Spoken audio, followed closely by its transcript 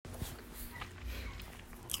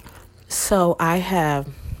So I have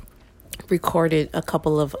recorded a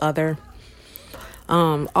couple of other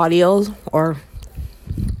audios or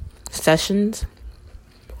sessions,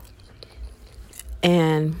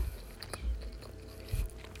 and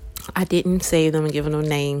I didn't save them and give them a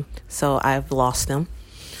name, so I've lost them.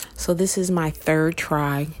 So this is my third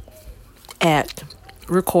try at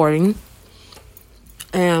recording.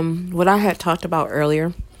 And what I had talked about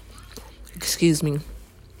earlier,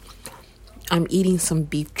 I'm eating some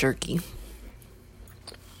beef jerky.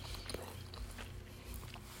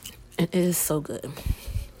 And it is so good.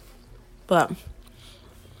 But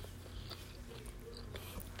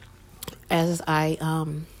as I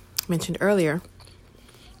mentioned earlier,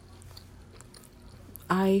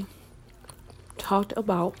 I talked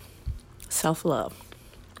about self-love.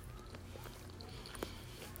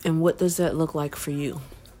 And what does that look like for you?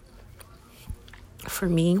 For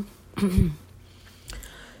me,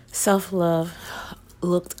 self-love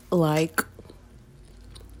looked like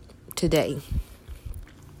today.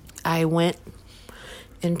 I went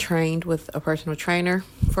and trained with a personal trainer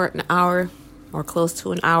for an hour or close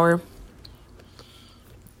to an hour.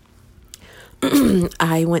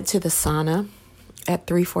 I went to the sauna at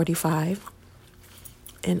 3:45.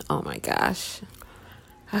 And oh my gosh,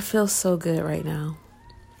 I feel so good right now.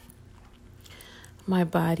 My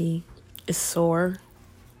body is sore,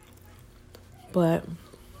 but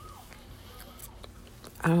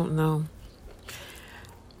I don't know.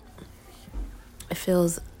 It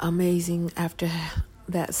feels amazing after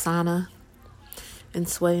that sauna and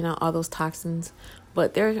sweating out all those toxins.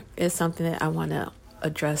 But there is something that I want to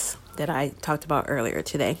address that I talked about earlier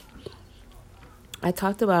today. I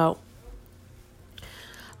talked about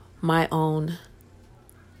my own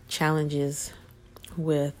challenges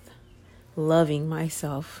with loving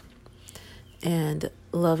myself and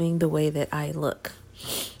loving the way that I look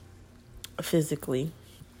physically,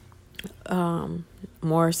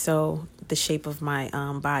 more so the shape of my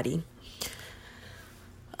body.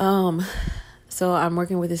 So I'm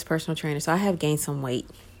working with this personal trainer. So I have gained some weight,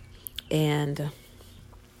 and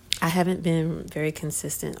I haven't been very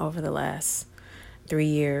consistent over the last 3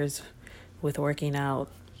 years with working out,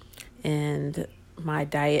 and my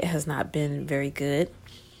diet has not been very good.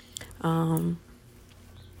 And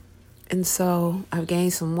so I've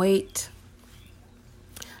gained some weight.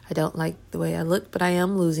 I don't like the way I look, but I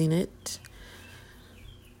am losing it.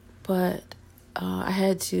 But I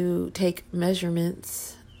had to take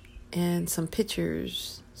measurements and some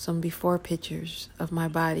pictures, some before pictures of my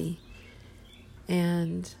body.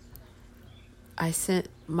 And I sent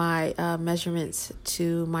my measurements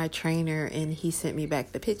to my trainer, and he sent me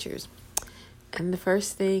back the pictures. And the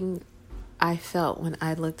first thing I felt when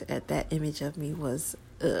I looked at that image of me was,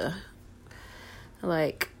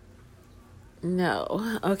 like,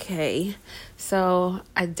 no, okay. So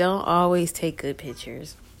I don't always take good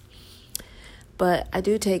pictures, but I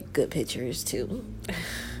do take good pictures too.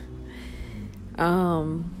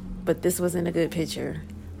 But this wasn't a good picture.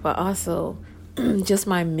 But also, just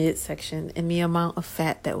my midsection and the amount of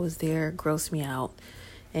fat that was there grossed me out,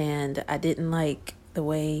 and I didn't like the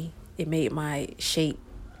way it made my shape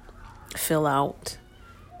fill out.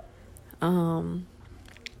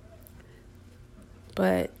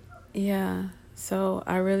 But yeah, so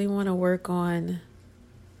I really want to work on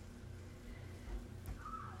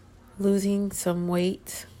losing some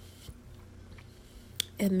weight,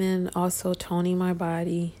 and then also toning my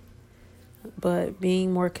body, but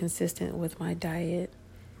being more consistent with my diet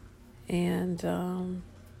and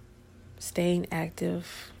staying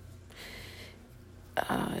active.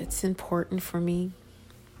 It's important for me,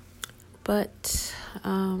 but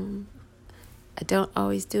I don't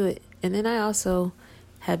always do it. And then I also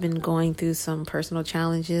have been going through some personal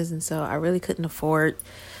challenges, and so I really couldn't afford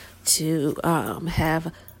to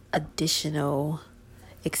have additional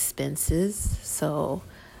expenses. So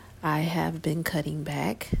I have been cutting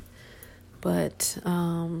back, but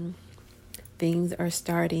things are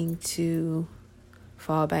starting to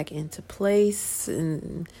fall back into place,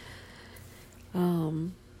 and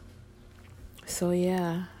so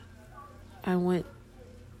yeah, I went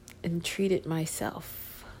and treated myself.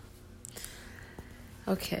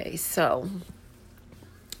 Okay, so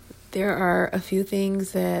there are a few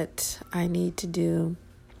things that I need to do.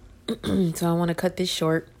 So I want to cut this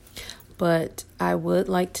short, but I would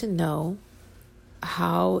like to know,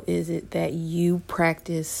 how is it that you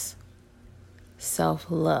practice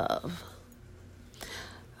self-love?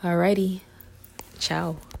 Alrighty,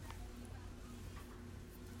 ciao.